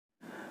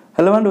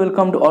Hello and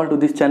welcome to all to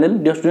this channel,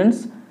 dear students.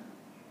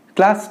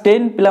 Class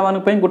 10 पिला मान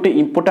पे गोटे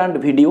important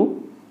video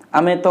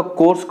आमे तो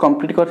कोर्स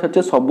कंप्लीट कर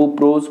सचे सबु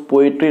pros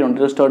poetry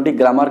under study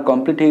grammar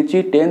complete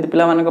हेची 10th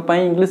पिला मान को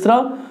पई इंग्लिश रो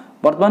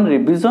वर्तमान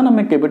रिवीजन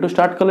आमे केबेटू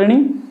स्टार्ट करलेनी।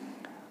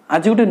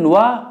 आज गोटे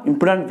नुवा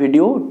important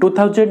video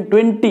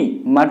 2020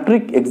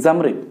 मैट्रिक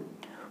एग्जाम रे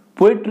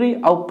पोएट्री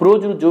आ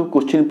प्रोज रो जो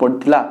क्वेश्चन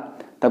पड़थिला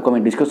ताको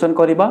हम डिस्कशन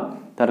करिबा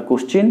तार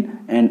क्वेश्चन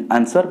एंड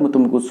आंसर मु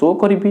तुमको शो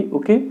करिबी।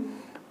 ओके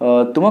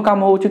तुम काम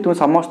हो तुम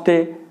समस्ते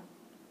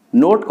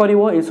नोट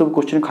करिवो ए सब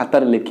क्वेश्चन खाता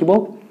रे लिखिबो।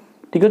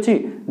 ठीक अछि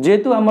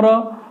जेतु हमर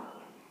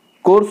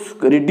कोर्स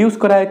रिड्यूस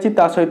करायछि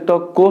ता सहित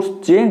कोर्स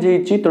चेंज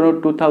हेछि त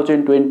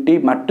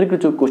 2020 मैट्रिक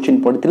जो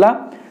क्वेश्चन पड़थिला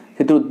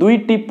सेतु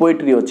दुईटी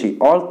पोएट्री अछि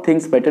ऑल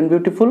थिंग्स पैटर्न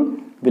ब्यूटीफुल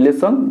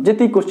विलेसन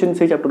जेति क्वेश्चन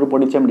से चैप्टर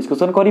पढिछि हम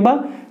डिस्कशन करिबा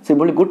से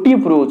बोली गोटी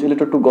प्रोज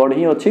रिलेटेड टू गॉड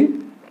ही अछि।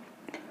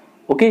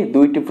 ओके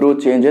दुईटी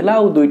प्रोज चेंज हैला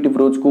और दुईटी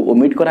प्रोज को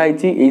ओमिट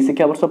करायछि एई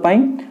शिक्षा वर्ष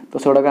पई तो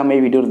सेडा हम ए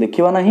वीडियो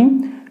देखिबा नाही।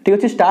 ठीक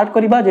अछि स्टार्ट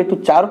करिबा जेतु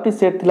चारोटी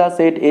सेट थिला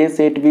सेट ए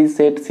सेट बी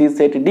सेट सी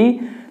सेट डी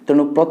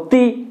तनु प्रति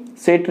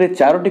सेट रे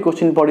चारोटी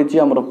क्वेश्चन पडिछि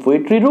हमर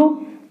पोएट्री रो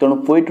तनु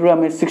पोएट्री रो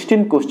हम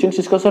 16 क्वेश्चन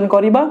डिस्कशन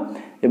करिबा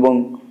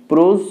एवं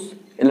प्रोज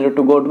रिलेटेड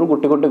टू गॉड रो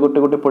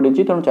गोटे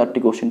पडिछि तनु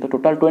चारटी क्वेश्चन तो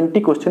टोटल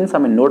 20 क्वेश्चंस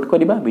हम नोट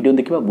करिबा वीडियो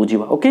देखिबा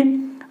बुझिबा। ओके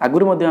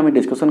आगुर मध्ये हम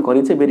डिस्कशन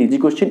करिछे वेरी इजी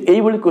क्वेश्चन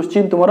एई बोली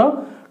क्वेश्चन तुमरो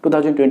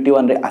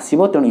 2021 रे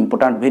आसीबो तनु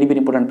इंपोर्टेंट वेरी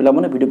इंपोर्टेंट पिला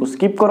माने वीडियो को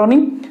स्किप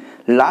करनी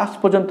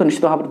लास्ट पर्यंत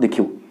निश्चित भाव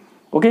देखियो।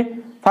 ओके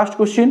फर्स्ट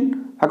क्वेश्चन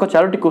आको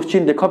चारोटी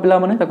क्वेश्चन देख पिला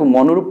माने ताको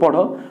मनरु पढ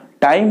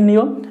टाइम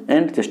नियो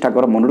एंड चेष्टा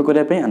कर मनरु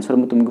करिया पे आंसर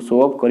मु तुमको शो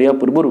अप करिया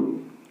पूर्वरु।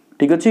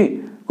 ठीक अछि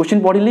question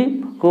पढिली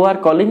who are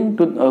calling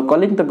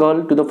the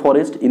girl to the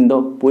forest in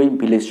the poem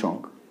village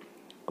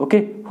song. Okay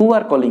who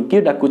are calling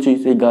के डाकुची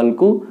से गर्ल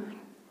को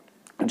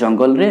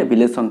जंगल रे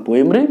विलेज सॉन्ग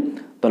पोएम रे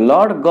the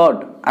Lord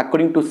God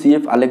according to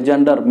CF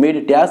Alexander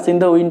made dash in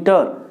the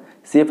winter.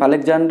 CF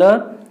Alexander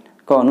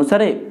को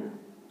अनुसार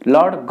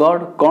Lord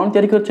God कौन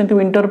तयारी करछंती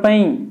winter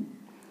पई।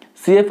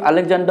 CF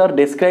Alexander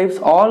describes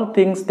all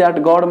things that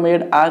God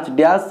made as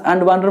dash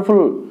and wonderful.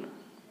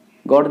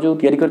 God जो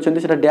तयारी करछंती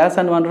सेटा dash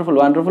and wonderful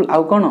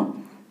आउ कोन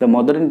the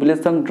mother in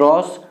village song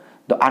draws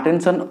the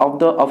attention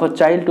of a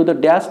child to the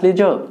dash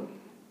leisure।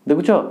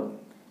 देखुछो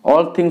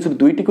all things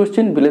दुईटी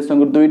question village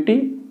song दुईटी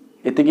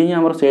एतिकी ही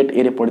हमर set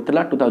ए रे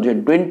पड़ितला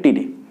 2020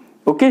 रे।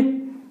 Okay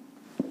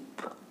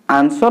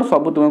answer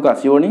सब तुमको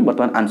आसीबोनी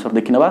वर्तमान आंसर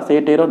देखिनबा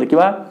सेट ए रो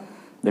देखिबा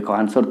देखो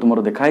आंसर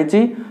तुमरो देखाई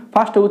छी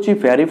फर्स्ट होची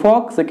फेरी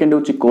फॉक सेकंड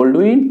होची कोल्ड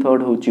विंड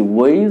थर्ड होची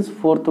वेज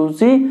फोर्थ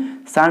होची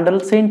sandal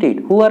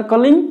scented who are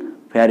calling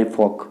fairy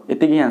folk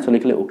एतिकी answer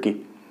लिखले। ओके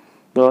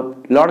तो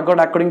Lord God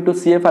according to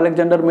CF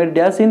Alexander made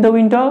dash in the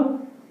winter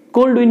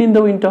cold wind in the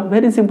winter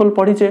very simple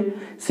पढ़ी छे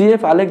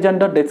CF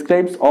Alexander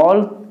describes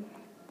all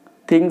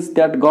things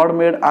that God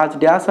made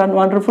as dash and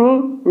wonderful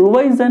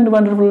wise and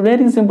wonderful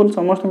very simple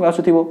समस्त को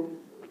आसुथिबो।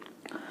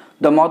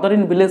 The mother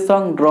in village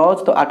song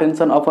draws the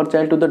attention of her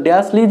child to the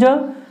dash leisure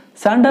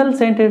sandal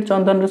scented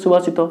चंदन रे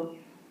सुवासित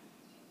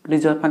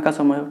leisure फांका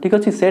समय। ठीक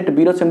अछि set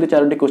B रो सेमति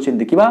Charoti question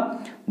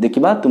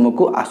देखिबा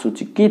तुमको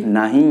आसुची कि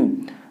नाही।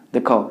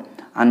 देखो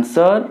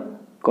आंसर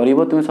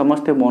करिवो तुम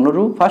समस्त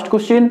मनरु first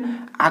question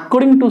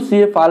according to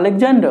CF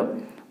Alexander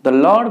the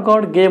Lord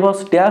God gave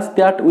us dash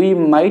that we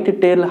might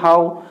tell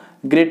how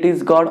great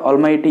is God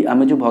almighty.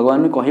 आमे जो भगवान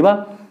में कहिबा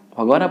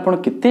भगवान आपण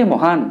केते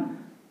महान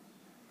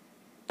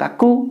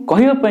ताकू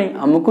कहिबा पई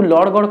हमकु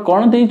Lord God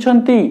cone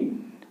देइछंती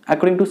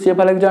according to CF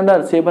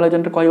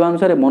Alexander कहिबा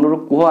अनुसार मनरु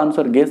कुह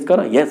आंसर गेस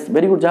कर। यस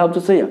वेरी गुड जवाब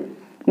से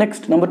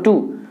next number 2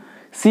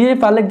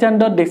 CF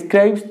Alexander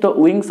describes the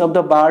wings of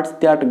the birds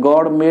that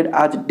God made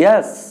as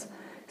dash.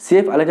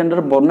 CF Alexander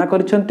वर्णना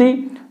करिसंती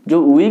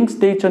जो विंग्स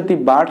देइछंती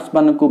बर्ड्स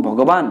मानकु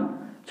भगवान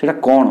सेटा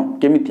कोन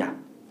केमितिया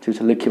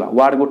से लिखिबा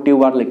word गोटी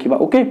word लिखिबा।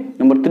 Okay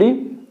number 3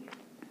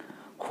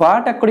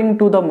 what according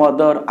to the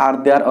mother are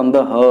there on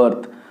the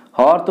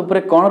hearth ऊपर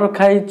कौन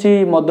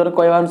रखाई mother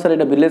कहवा अनुसार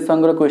एटा village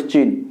song row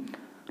question.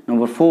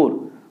 Number 4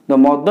 the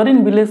mother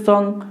in village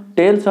song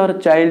tales her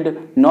child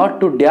not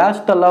to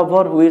dash the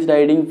lover who is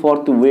riding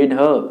for to Wade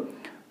her.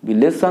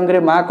 Village song रे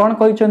मां कौन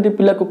कहिसंती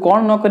पिला को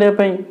कौन न करिया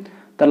पई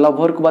तार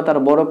लवर को बा तार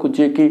बर को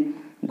जे कि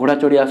घोड़ा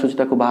चढ़ी आसुची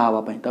ताको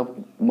बाहावा पई ता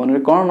मन रे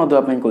कौन न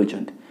देवा पई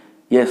कहिसंती।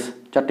 यस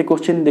चारटी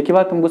क्वेश्चन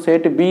देखिबा तुमको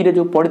सेट बी रे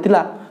जो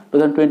पढ़िथिला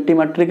 2020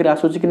 मैट्रिक रे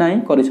आसुची कि नाही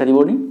करि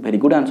सारिबोनी वेरी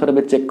गुड आंसर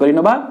बे चेक करि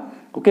नबा।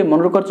 ओके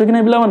मन करछो कि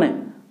नै बिला माने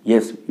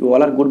yes you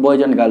all are good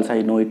boys and girls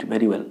I know it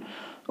very well.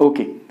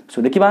 Okay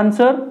so देखिबा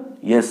आंसर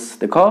यस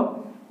देखो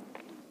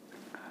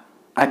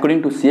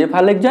according to CF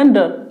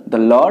Alexander the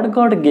Lord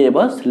God gave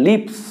us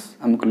lips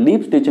हमको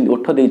लिप्स देछंती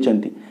ओठ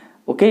देछंती।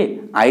 ओके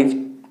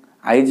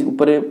आईज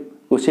ऊपर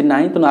क्वेश्चन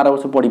नाही तो नारा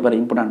वर्ष पढ़ी पारे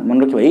इंपोर्टेंट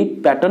मन रखिबा एई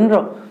पैटर्न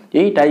रो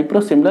एई टाइप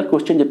रो सिमिलर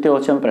क्वेश्चन जते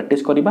अछि हम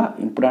प्रैक्टिस करिबा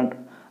इंपोर्टेंट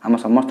हम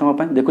समस्त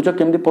पई देखुचो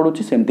केमदी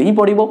पढुची सेमती ही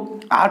पढिबो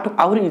 8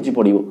 आउर इजी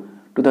पढिबो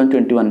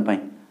 2021 पई।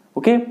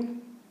 ओके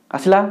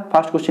आसला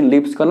फर्स्ट क्वेश्चन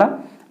लिप्स कला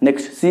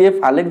next CF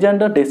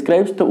Alexander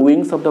describes the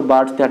wings of the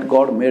birds that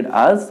God made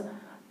as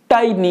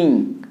tiny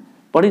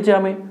पढिचे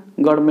हमें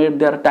God made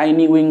their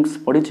tiny wings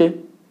पढिचे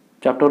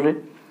chapter रे।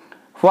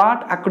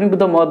 What according to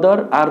the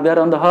mother are there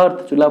on the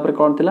hearth चूल्हा पर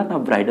कौन थिला ना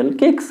bridal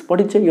cakes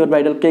पढ़ीचे your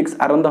bridal cakes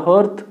are on the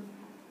hearth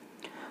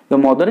the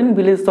mother in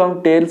village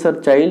song tales her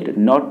child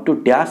not to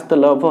dash the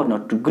lover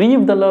not to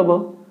grieve the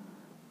lover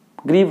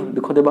grieve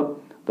देखो देबा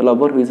the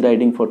lover who is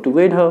riding for to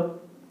Wade her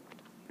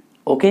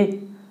okay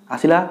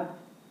आसिला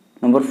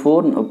number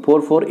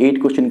 448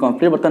 question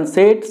complete बर्तन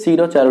set सी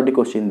रो Charoti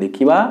question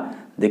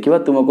देखिबा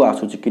तुमको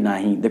आसुची कि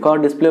नाही देखो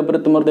display ऊपर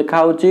तुमर देखा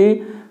होची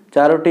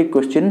Charoti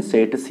question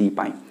set C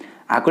pi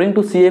according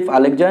to CF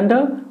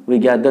Alexander we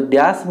gather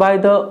dash by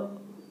the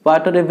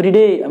water every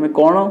day हमें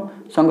कौन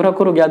संग्रह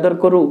करू गैदर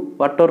करू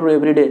water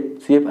every day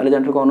CF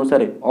Alexander को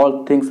अनुसार all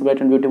things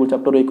bright and beautiful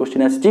chapter A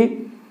question आसी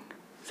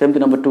same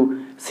number 2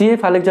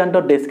 CF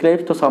Alexander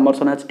describes the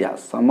समरसन as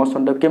dash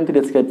समरसन केमति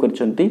describe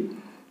करछंती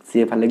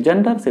CF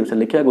Alexander से विषय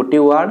लिखिया गोटे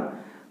word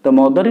the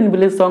mother in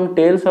village song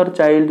tales her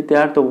child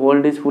that the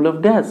world is full of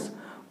dash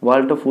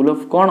world full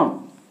of कौन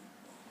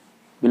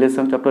village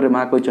song chapter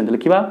मां कहछंती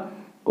लिखिबा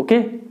okay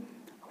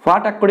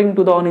what according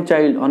to the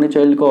honey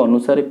child को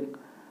अनुसार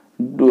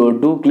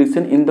do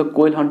glisten in the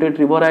coil hunted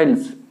river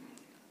IELTS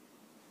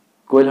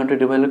coil hunted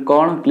river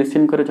कौन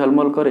glisten करे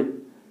झलमल करे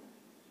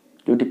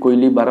जोटी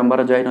कोयली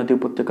बारंबार जाए नदी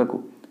उपत्यका को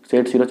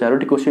सेट सीरो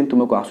चारोटी क्वेश्चन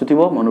तुमको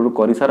आसुथिबो मनरु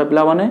करि सारा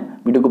पिला माने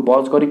वीडियो को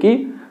पॉज करके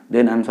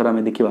देन आंसर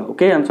हमें देखिबा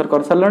ओके आंसर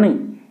कर सारलणी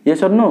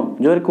यस और नो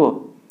जोर को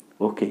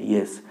ओके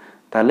यस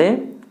ताले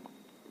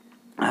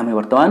हमें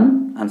वर्तमान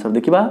आंसर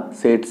देखिबा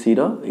सेट सी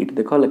रो इट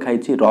देखो लिखाई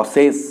छी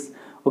रसेस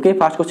ओके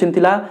फर्स्ट क्वेश्चन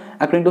थिला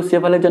according to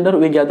CF Alexander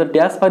we gather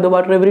dash by the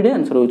water every day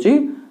answer होची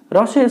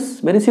रसेस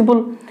very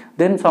simple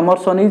then summer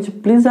sun is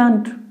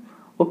pleasant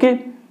okay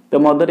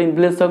the mother in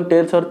village song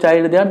tales her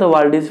child that the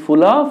world is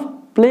full of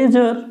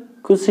pleasure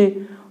खुशी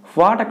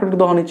what according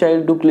to the honey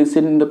child do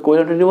glisten in the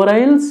coil river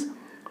IELTS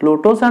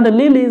lotus and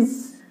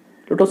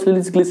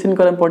lilies glisten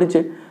करम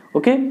पढिचे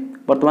okay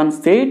वर्तमान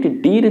set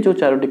D रे जो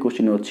Charoti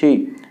question अछि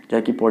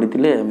जाकी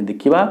पढितिले हम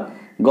देखिबा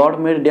God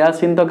made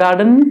dash in the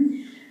garden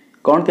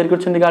कौन तैयार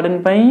करछन गार्डन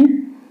पई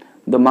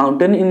the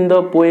mountain in the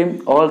poem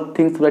all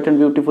things bright and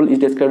beautiful is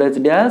described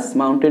as dash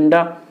mountain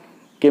डा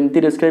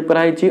केमती डिस्क्राइब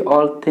कराई छी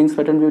all things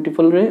bright and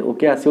beautiful रे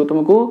ओके आसीओ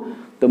तुमको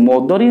the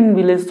mother in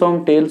village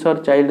song tales her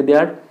child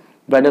that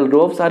bridal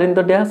ropes are in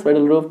the dash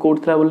bridal रोब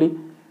code थला बोली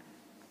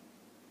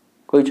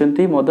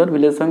कहछंती mother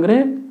village song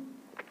रे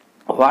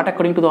what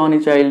according to the honey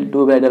child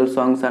do bridal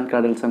songs and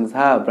क्राडल songs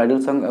हा bridal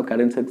song और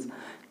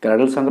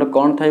क्राडल song रो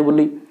कोन Thai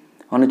बोली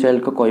honey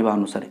child को कहबा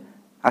अनुसार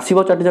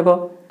आसीबो चारटी जको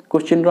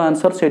क्वेश्चन रो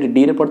आंसर सेट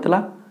डी रे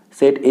पड़तला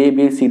सेट ए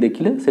बी सी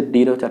देखिले सेट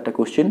डी रो चारटा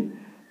क्वेश्चन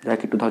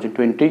जाकी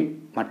 2020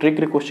 मैट्रिक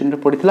रे क्वेश्चन रे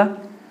पड़ितला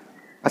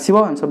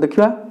आसीबो आंसर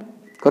देखिबा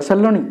कर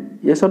सारलणी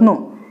यस और नो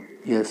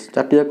यस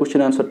चारटी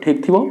क्वेश्चन आंसर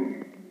ठीक थिबो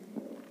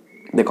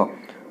देखो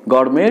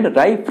God made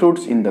ripe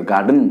fruits in the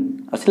garden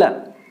असला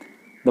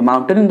the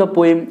mountain in the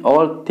poem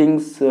all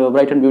things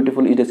bright and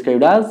beautiful is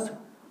described as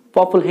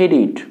purple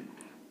headed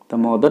the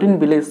mother in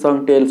village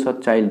song tales her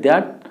child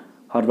that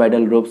her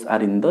bridal ropes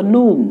are in the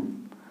loom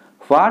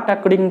what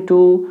according to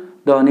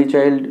the honey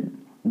child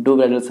do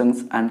bridal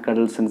songs and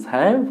क्राडल songs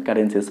have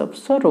कैरेंसेस of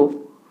सरो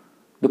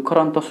दुखर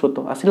अंत स्रोत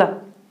आसिला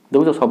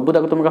देखो सब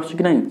तक तुमको आसु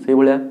कि नहीं से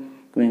भलिया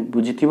तुम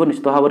बुझिथिबो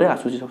निश्चित भाव में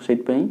आसुची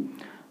सेट पई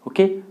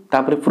ओके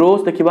तापर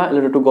प्रोज देखिबा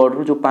लेटर टू गॉड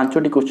रो जो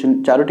पांचटी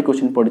क्वेश्चन चारोटी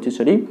क्वेश्चन पड़िछि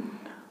सरी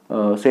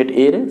सेट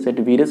ए रे सेट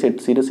बी रे सेट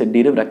सी रे सेट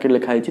डी रे ब्रैकेट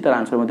लिखा हिछि तार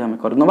आंसर मध्ये हम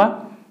करनबा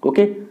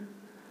okay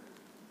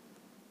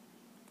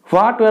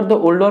what were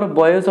the older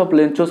boys of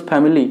लेंचोस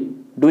family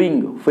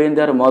doing when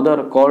there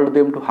mother called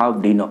them to have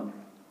dinner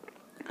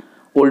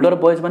older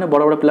boys माने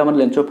बड़ बड़ पिला माने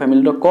लेंचो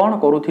फैमिली रो कोन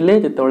करूथिले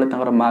जेतेबेले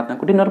तांकर मां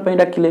तांको डिनर पई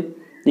डाकिले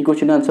ई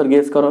क्वेश्चन आंसर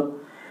गेस करो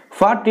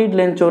what did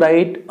Lencho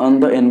right on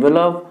the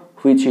envelope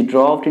which he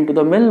dropped into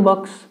the mail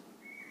box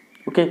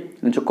okay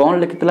Lencho कोन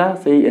लिखितला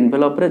सेही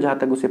एनवेलप रे जहा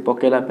ताको से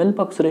पकेला मेल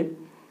बॉक्स रे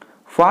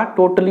what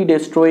totally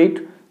destroyed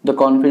the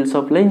कॉर्नफील्ड्स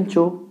of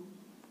Lencho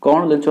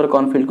cone Lencho रे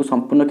cornfield को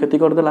संपूर्ण क्षति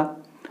कर देला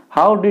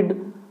how did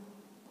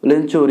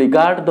Lencho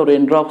regard the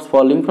raindrops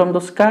falling from the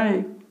sky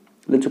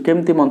Lencho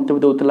केमती मंतव्य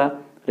देउतला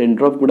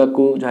रेनड्रॉप गुडा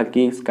को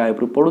जाकी स्काई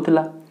पर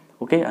पडुतला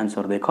ओके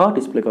आंसर देखो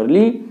डिस्प्ले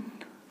करली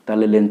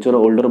ताले लेंचो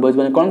रो ओल्डर बॉयज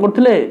माने कोन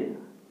करथिले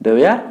दे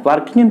were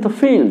working in the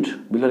field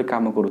बिलरे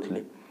काम करूथिले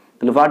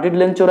ताले what did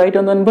Lencho right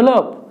on the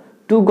envelope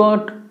to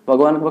God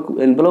भगवान को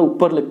एनवेलप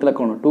ऊपर लिखतला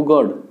कोन टू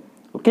गॉड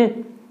ओके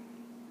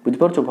बुझ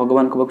परछो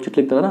भगवान को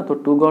चिट्ठी लिखतला ना तो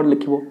to God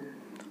लिखिबो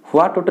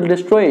what total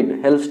destroyed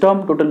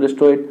hailstorm total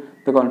destroyed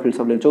the कॉर्नफील्ड्स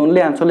of Lencho only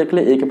answer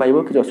लिखले एक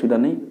पाइबो कि असुविधा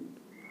नहीं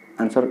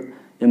आंसर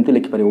एमती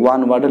लिखि पारे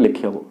वन वर्ड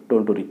लिखि हबो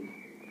don't worry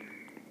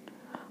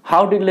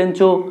how did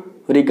Lencho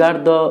regard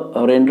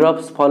the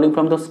raindrops falling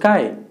from the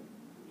sky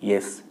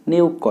yes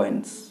new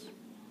coins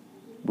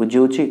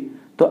बुझिउची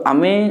तो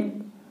आमे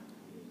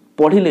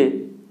पढिले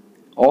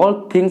all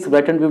things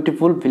bright and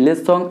beautiful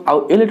village song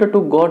आउ a letter to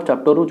God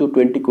chapter रो जो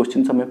 20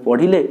 क्वेश्चंस हमें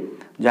पढिले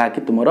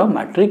जाकी तुमरो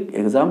मैट्रिक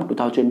एग्जाम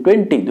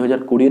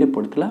 2020 रे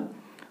पड़ितला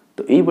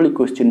तो एई बळी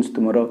क्वेश्चंस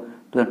तुमरो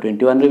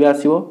 2021 रे भी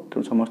आसीबो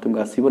तो समस्त को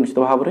आसीबो निश्चित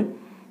भाव रे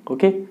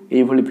ओके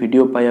एई बळी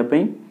वीडियो पाया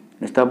पई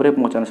निश्चित भाव में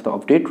मो चैनल सहित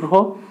अपडेट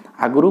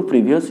रह आगु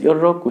प्रीवियस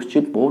ईयर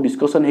क्वेश्चन बहुत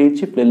डिस्कसन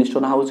होती प्लेलिस्ट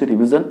बना हो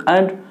रिविजन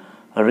एंड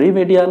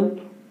रिमेडियल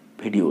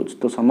वीडियोज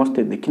तो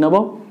समस्ते देखी नब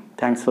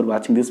thanks for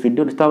watching this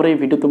video निश्चित भाव में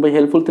वीडियो तुम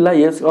हेल्पफुल थिला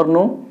येस और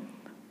नो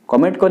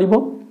कमेंट करिवो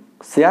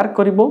शेयर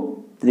करिवो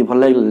यदि भल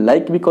लगे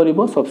लाइक भी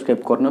करिवो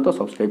सब्सक्राइब करना तो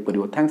subscribe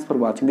करिवो thanks for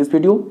watching this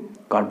video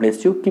God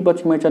bless you keep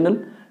watching my channel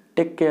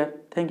take care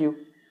thank you.